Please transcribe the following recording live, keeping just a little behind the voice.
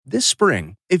This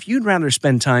spring, if you'd rather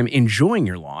spend time enjoying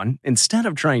your lawn instead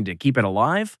of trying to keep it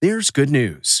alive, there's good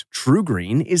news.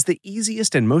 TruGreen is the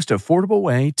easiest and most affordable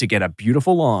way to get a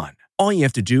beautiful lawn. All you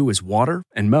have to do is water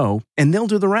and mow, and they'll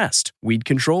do the rest. Weed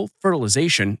control,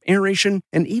 fertilization, aeration,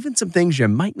 and even some things you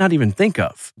might not even think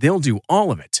of. They'll do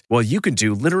all of it, while you can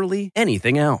do literally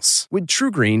anything else. With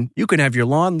TruGreen, you can have your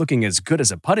lawn looking as good as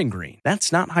a putting green.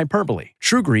 That's not hyperbole.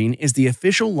 TruGreen is the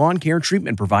official lawn care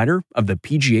treatment provider of the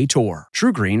PGA Tour.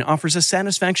 TruGreen offers a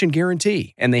satisfaction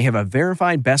guarantee, and they have a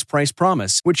verified best price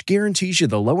promise, which guarantees you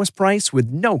the lowest price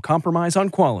with no compromise on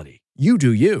quality. You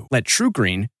do you. Let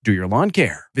TruGreen do your lawn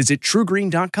care. Visit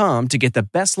TruGreen.com to get the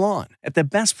best lawn at the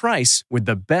best price with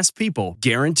the best people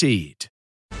guaranteed.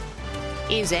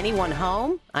 Is anyone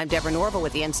home? I'm Deborah Norville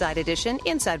with the Inside Edition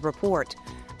Inside Report.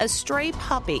 A stray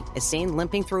puppy is seen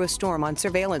limping through a storm on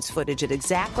surveillance footage at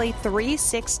exactly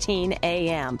 3:16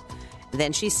 a.m.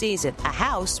 Then she sees it, a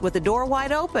house with the door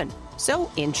wide open. So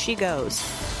in she goes.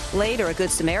 Later, a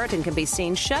Good Samaritan can be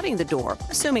seen shutting the door,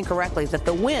 assuming correctly that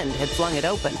the wind had flung it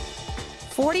open.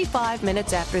 45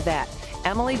 minutes after that,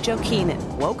 Emily Jo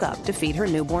Keenan woke up to feed her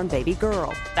newborn baby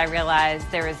girl. I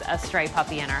realized there was a stray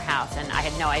puppy in our house, and I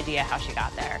had no idea how she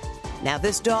got there. Now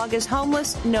this dog is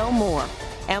homeless no more.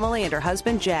 Emily and her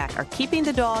husband Jack are keeping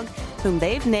the dog, whom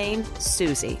they've named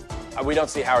Susie. We don't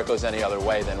see how it goes any other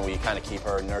way than we kind of keep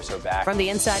her and nurse her back. From the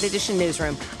Inside Edition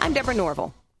newsroom, I'm Deborah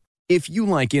Norville. If you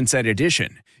like Inside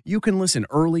Edition, you can listen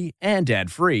early and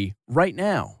ad-free right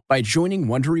now by joining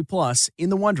Wondery Plus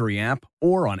in the Wondery app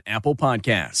or on Apple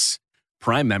Podcasts.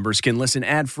 Prime members can listen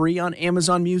ad-free on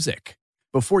Amazon Music.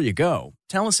 Before you go,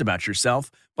 tell us about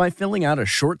yourself by filling out a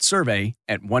short survey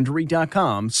at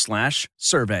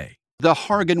Wondery.com/survey. The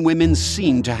Hargan women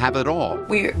seemed to have it all.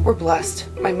 We were blessed.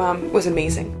 My mom was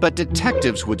amazing. But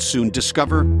detectives would soon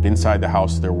discover inside the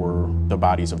house there were the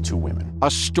bodies of 2 women. A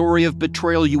story of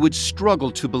betrayal you would struggle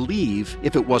to believe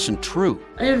if it wasn't true.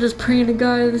 I am just praying to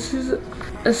God, this is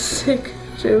a sick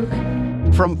joke.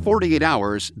 From 48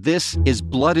 Hours, this is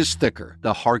Blood is Thicker,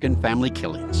 the Hargan family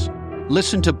killings.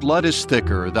 Listen to Blood is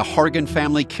Thicker, the Hargan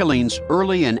family killings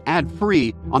early and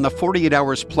ad-free on the 48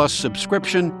 Hours Plus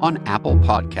subscription on Apple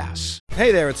Podcasts.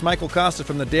 Hey there, it's Michael Costa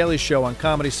from The Daily Show on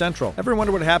Comedy Central. Ever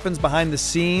wonder what happens behind the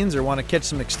scenes or want to catch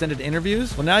some extended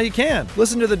interviews? Well, now you can.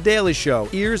 Listen to The Daily Show,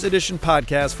 Ears Edition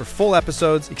podcast for full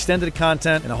episodes, extended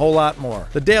content, and a whole lot more.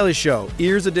 The Daily Show,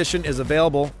 Ears Edition is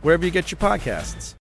available wherever you get your podcasts.